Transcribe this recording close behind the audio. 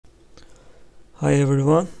Hi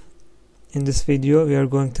everyone, in this video we are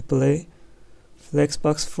going to play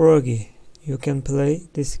Flexbox Froggy. You can play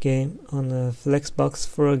this game on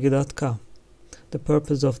flexboxfroggy.com. The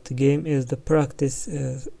purpose of the game is to practice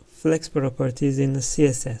flex properties in the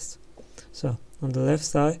CSS. So on the left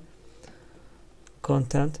side,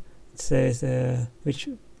 content, it says which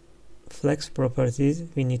flex properties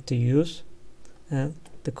we need to use and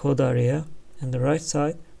the code area, and the right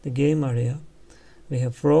side, the game area, we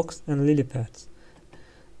have frogs and lily pads.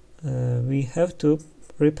 We have to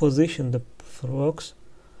reposition the frogs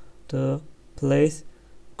to place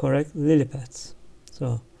correct lily pads.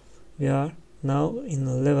 So we are now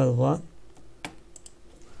in level 1.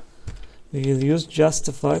 We will use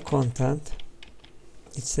justify content.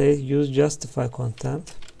 It says use justify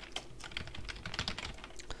content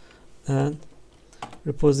and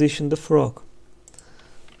reposition the frog.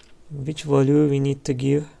 Which value we need to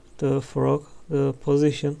give the frog the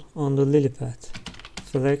position on the lily pad?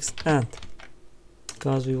 Flex end,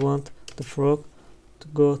 because we want the frog to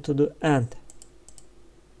go to the end.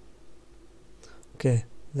 Okay,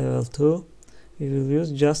 level 2, we will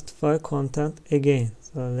use justify content again.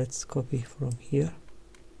 So let's copy from here.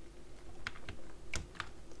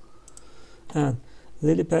 And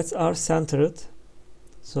lily pads are centered,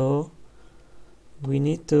 so we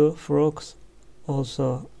need the frogs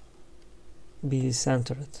also be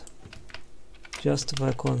centered.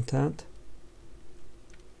 Justify content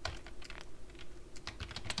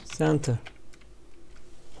center.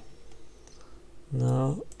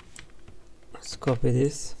 Now let's copy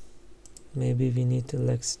this. Maybe we need to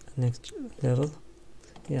next level.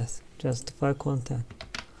 Yes, justify content,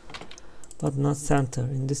 but not center.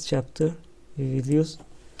 In this chapter we will use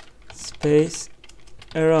space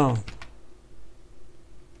around.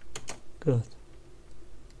 Good.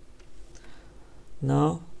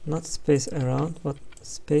 Now not space around but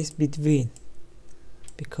space between,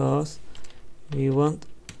 because we want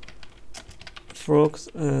frogs,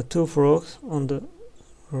 two frogs on the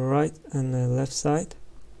right and the left side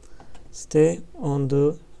stay on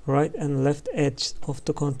the right and left edge of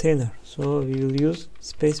the container, so we will use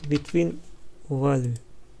space between value.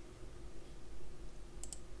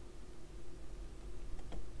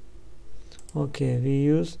 Okay, we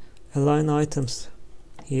use align items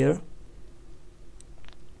here,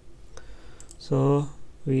 so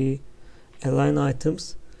we align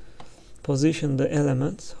items, position the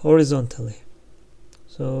elements horizontally.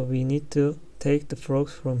 So we need to take the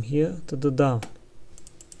frogs from here to the down.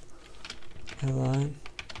 Align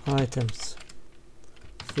items,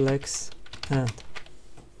 flex end.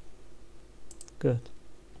 Good.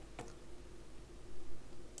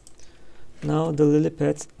 Now the lily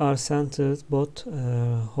pads are centered both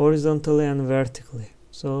horizontally and vertically,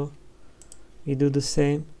 so we do the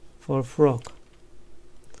same for frog.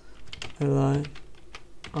 Align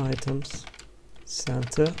items,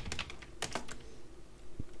 center,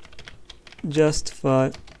 justify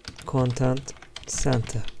content,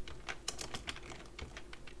 center.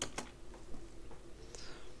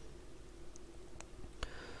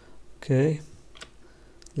 Okay,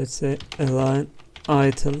 let's say align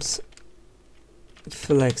items,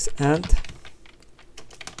 flex end.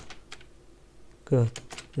 Good.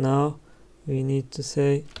 Now we need to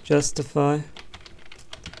say justify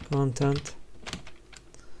content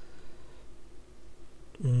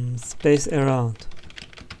space around.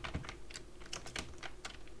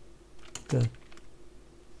 Good.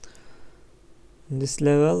 In this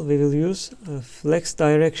level we will use a flex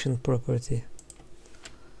direction property.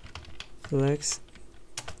 Flex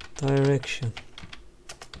direction.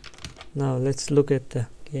 Now let's look at the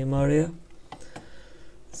game area.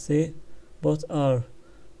 See, both are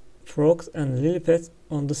frogs and lily pads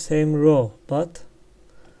on the same row, but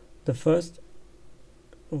the first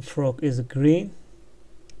frog is green,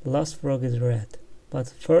 the last frog is red. But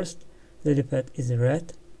first lily pad is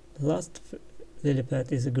red, the last lily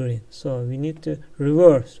pad is green. So we need to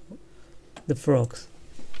reverse the frogs.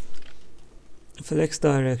 Flex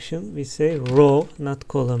direction, we say row, not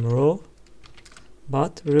column, row,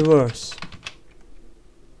 but reverse.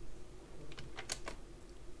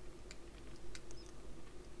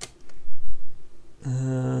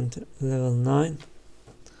 And level 9.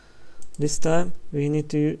 This time we need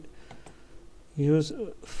to use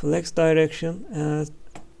flex direction as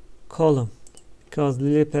column, because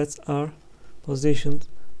lily pads are positioned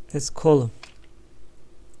as column.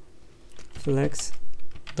 Flex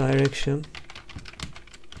direction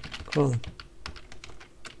column.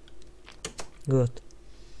 Good.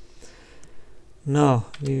 Now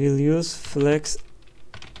we will use flex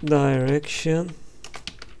direction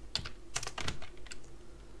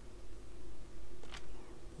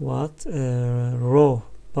row,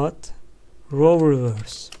 but row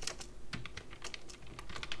reverse,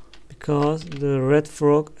 because the red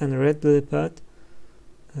frog and red lily pad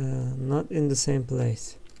not in the same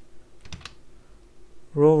place.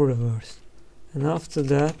 Row reverse. And after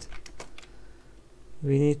that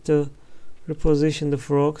we need to reposition the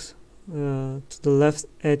frogs to the left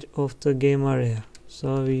edge of the game area.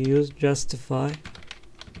 So we use justify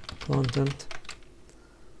content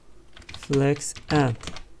flex end.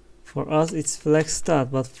 For us it's flex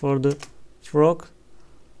start, but for the frog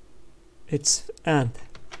it's end.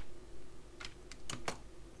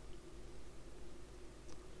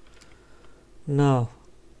 Now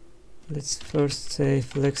let's first say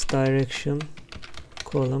flex direction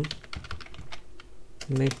column,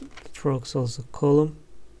 make frogs also column,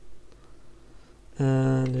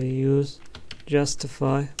 and we use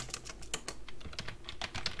justify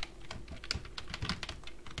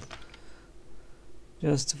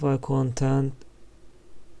content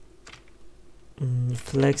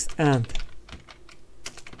flex end.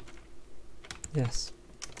 Yes.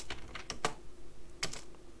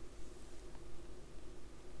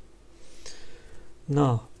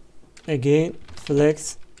 Now again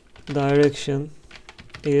flex direction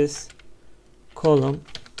is column,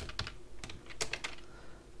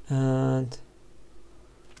 and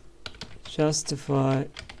justify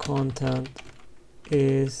content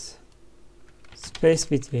is space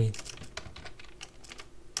between.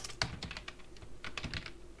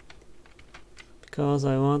 Because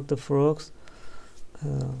I want the frogs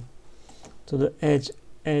to the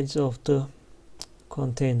edge of the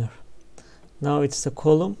container. Now it's the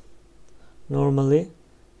column. Normally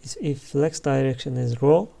if flex direction is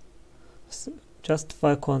row,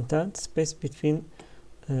 justify content space between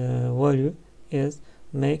value is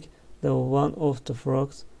make the one of the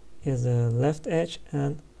frogs is the left edge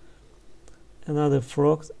and another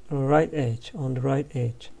frog's right edge, on the right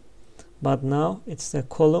edge. But now it's a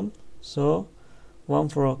column, so one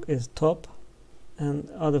frog is top and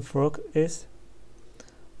other frog is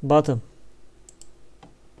bottom.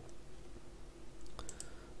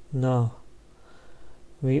 Now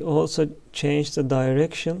we also change the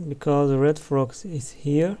direction, because the red frog is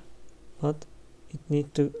here, but it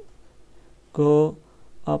need to go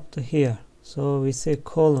up to here. So we say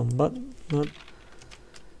column, but not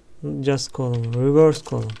just column, reverse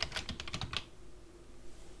column,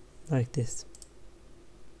 like this.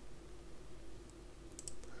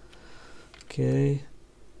 Okay,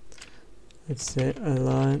 let's say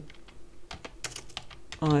align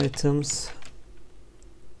items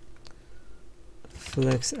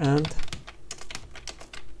flex end,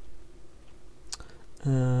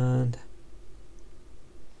 and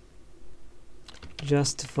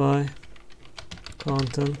justify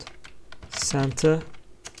content center,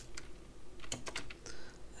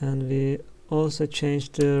 and we also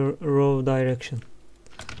change the row direction.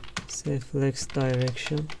 Say flex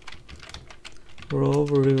direction row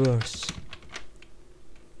reverse.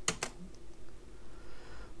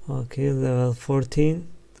 Okay, level 14.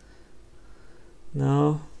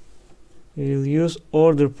 Now we will use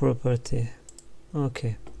order property.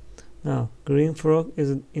 Okay, now green frog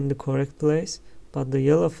is in the correct place, but the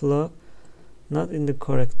yellow frog not in the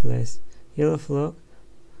correct place. Yellow frog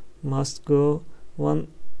must go one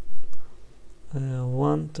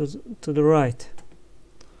to the right.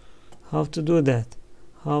 How to do that?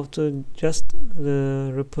 How to just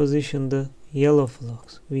reposition the yellow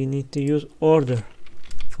frogs? We need to use order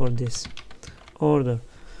for this. Order.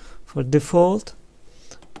 For default,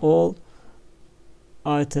 all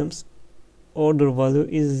items order value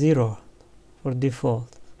is 0 for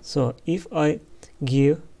default. So if I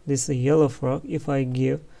give this a yellow frog, if I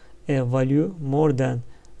give a value more than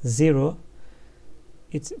 0,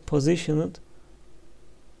 it's positioned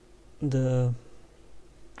the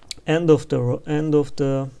end of the row, end of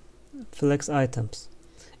the flex items.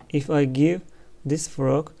 If I give this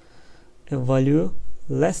frog a value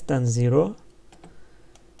less than 0,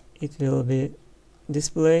 it will be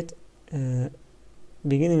displayed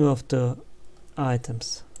beginning of the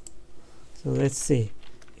items. So let's see.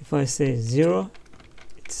 If I say 0,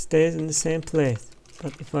 it stays in the same place.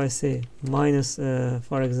 But if I say minus,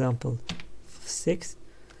 for example, 6,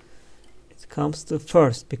 it comes to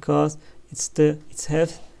first, because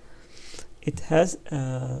it has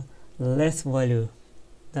less value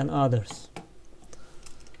than others.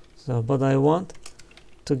 So, but I want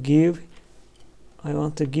to give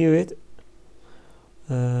it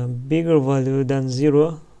bigger value than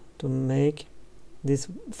 0 to make this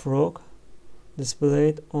frog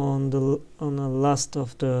displayed on the last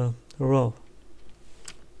of the row.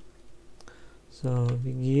 So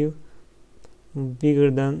we give bigger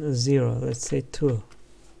than 0. Let's say 2.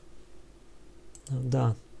 Now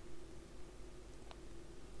done.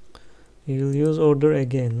 We will use order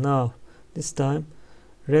again. Now this time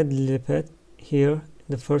red lily pad here in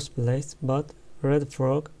the first place, but red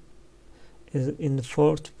frog is in the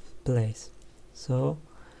fourth place. So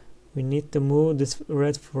we need to move this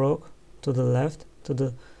red frog to the left, to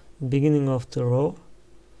the beginning of the row.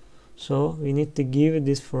 So we need to give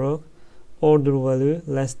this frog order value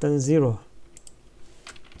less than 0.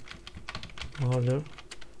 Order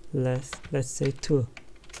less, let's say 2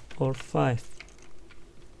 or 5.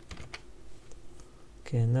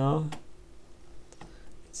 Okay, now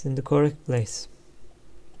it's in the correct place.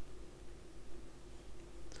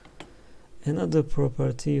 Another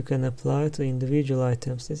property you can apply to individual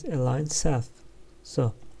items is align self.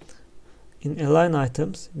 So in align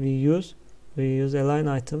items we use align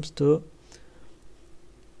items to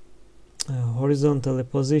horizontally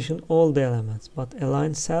position all the elements, but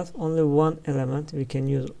align self, only one element. We can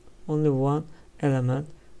use only one element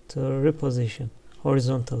to reposition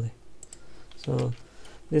horizontally. So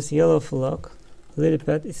this yellow flock lily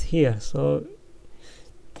pad is here, so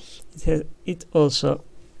it also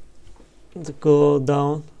to go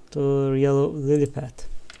down to yellow lily pad.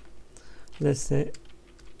 Let's say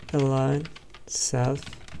align self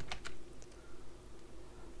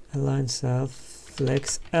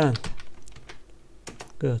flex and.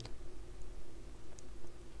 Good.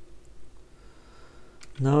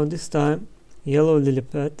 Now this time yellow lily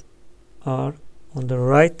pad are on the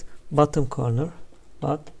right bottom corner,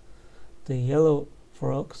 but the yellow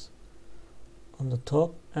frogs on the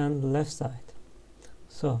top and left side.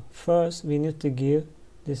 So first we need to give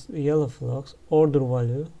this yellow frogs order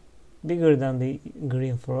value bigger than the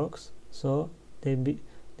green frogs, so they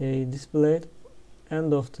displayed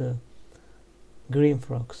end of the green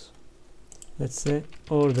frogs. Let's say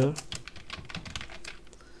order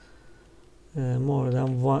more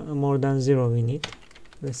than 0 we need.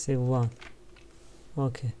 Let's say 1.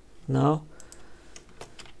 Okay, now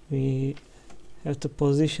we have to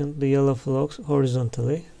position the yellow frogs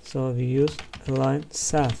horizontally, so we use align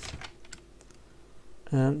self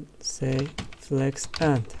and say flex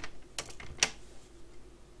and.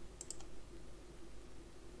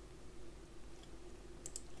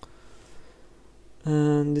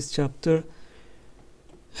 And this chapter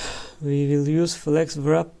we will use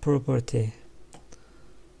FlexWrap property.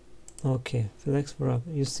 Okay, FlexWrap.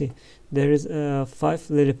 You see, there is 5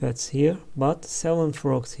 lily pads here, but 7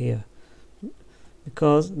 frogs here,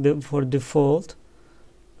 because for default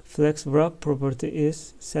FlexWrap property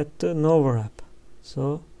is set to no wrap.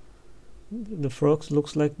 So the frogs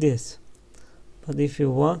looks like this. But if you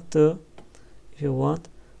want the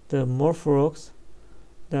more frogs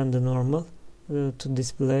than the normal to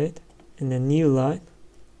display it in a new line,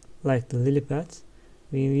 like the lily pads,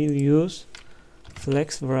 we will use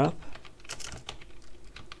FlexWrap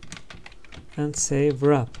and say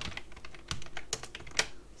wrap.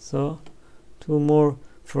 So 2 more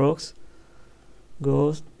frogs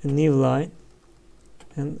goes a new line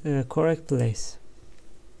and a correct place.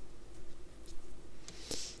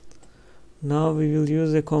 Now we will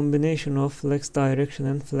use a combination of flex direction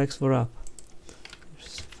and FlexWrap.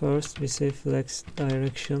 First we say flex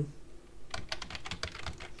direction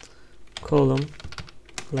column,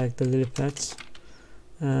 like the lily pads,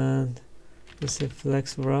 and we say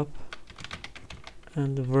FlexWrap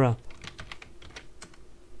and wrap.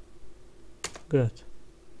 Good.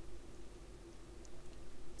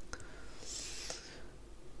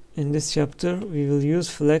 In this chapter we will use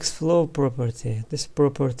FlexFlow property. This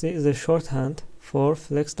property is a shorthand for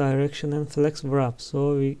flex direction and FlexWrap,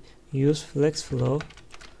 so we use FlexFlow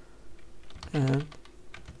and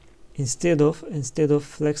instead of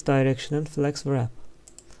flex direction and FlexWrap.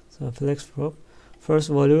 So FlexWrap first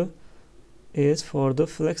value is for the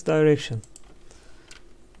flex direction,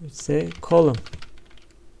 we say column,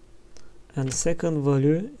 and the second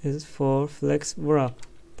value is for FlexWrap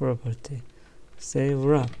property, say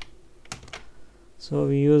wrap. So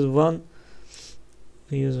we use one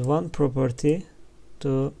property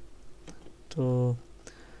to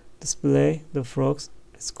display the frogs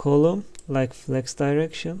as column, like flex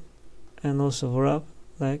direction, and also wrap,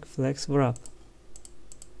 like FlexWrap.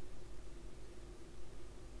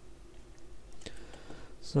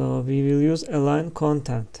 So we will use align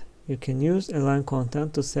content. You can use align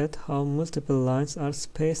content to set how multiple lines are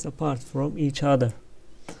spaced apart from each other.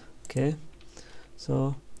 Okay,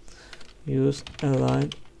 so use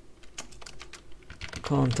align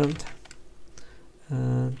content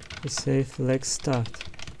and we say flex start.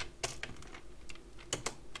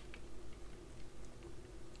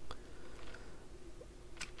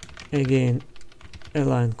 Again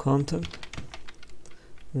align content,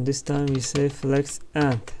 and this time we say flex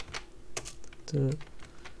end to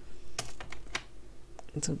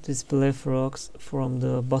display frogs from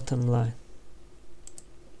the bottom line.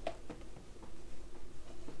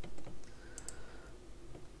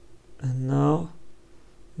 And now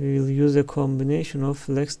we will use a combination of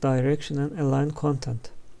flex direction and align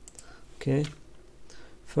content. Okay,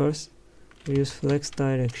 first we use flex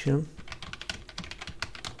direction,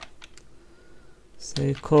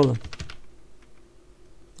 say column.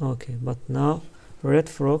 Okay, but now red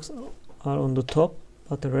frogs are on the top,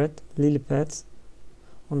 but the red lily pads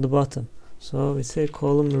on the bottom, so we say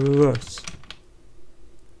column reverse.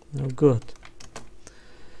 Now good.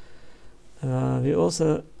 We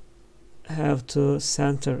also have to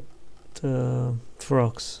center the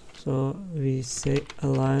frogs, so we say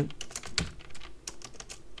align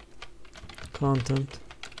content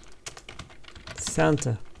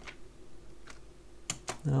center.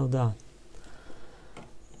 Now done.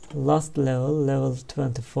 Last level, level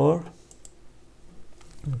 24.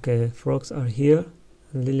 Okay, frogs are here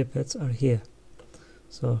and lily pads are here,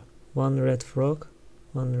 so one red frog,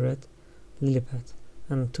 one red lily pad,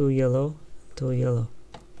 and two yellow, two yellow.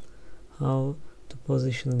 How to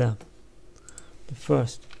position them? The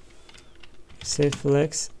first, say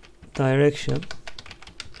flex direction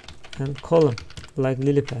and column like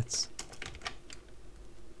lily pads.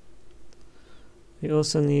 We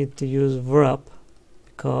also need to use wrap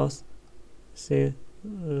because say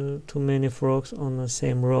too many frogs on the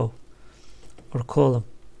same row or column,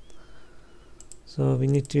 so we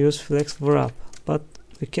need to use FlexWrap, but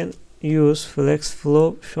we can use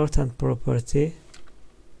FlexFlow shorthand property,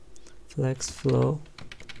 FlexFlow,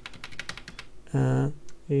 and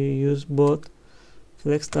we use both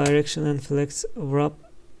flex direction and FlexWrap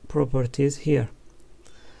properties here.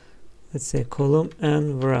 Let's say column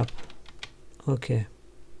and wrap. Okay,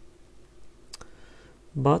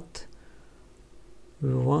 but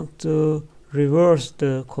we want to reverse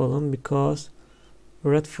the column because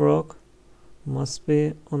red frog must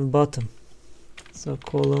be on bottom, so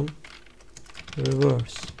column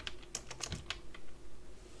reverse.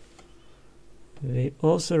 We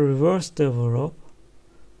also reverse the wrap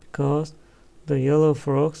because the yellow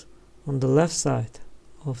frogs on the left side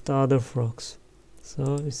of the other frogs,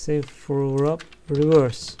 so we say for wrap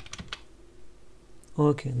reverse.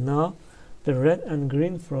 Okay, now the red and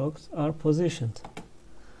green frogs are positioned.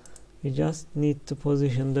 We just need to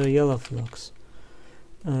position the yellow frogs.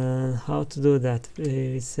 And how to do that?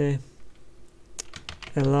 We say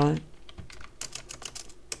align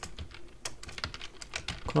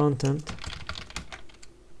content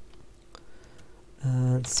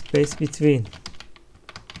and space between.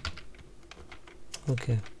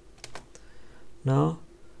 Okay, now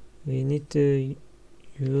we need to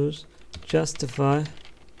use justify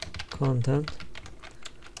content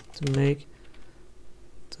to make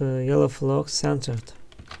the yellow frog centered.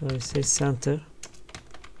 So we say center.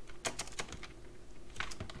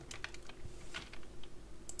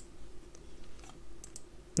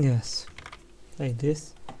 Yes, like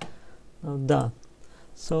this. Now done.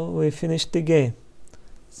 So we finished the game.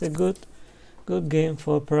 It's a good game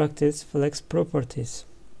for practice flex properties.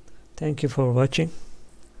 Thank you for watching.